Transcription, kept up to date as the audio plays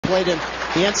played in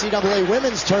the NCAA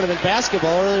women's tournament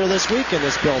basketball earlier this week in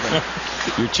this building.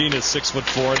 Uchina's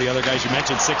 6'4", the other guys you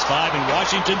mentioned 6'5", and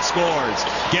Washington scores.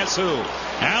 Guess who?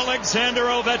 Alexandr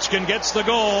Ovechkin gets the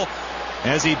goal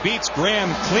as he beats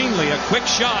Graham cleanly. A quick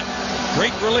shot,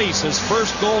 great release. His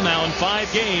first goal now in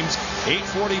 5 games.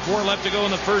 8:44 left to go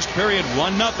in the first period.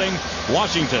 1-0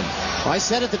 Washington. Well, I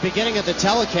said at the beginning of the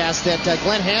telecast that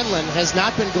Glenn Hanlon has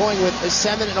not been going with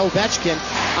Semin and Ovechkin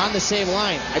on the same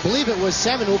line. I believe it was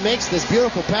Semin who makes this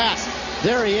beautiful pass.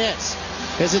 There he is.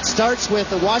 As it starts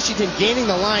with Washington gaining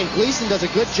the line, Gleason does a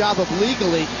good job of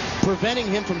legally preventing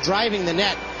him from driving the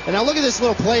net. And now look at this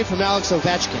little play from Alex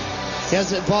Ovechkin.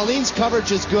 Pauline's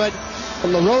coverage is good,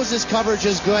 and LaRose's coverage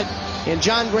is good, and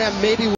John Graham maybe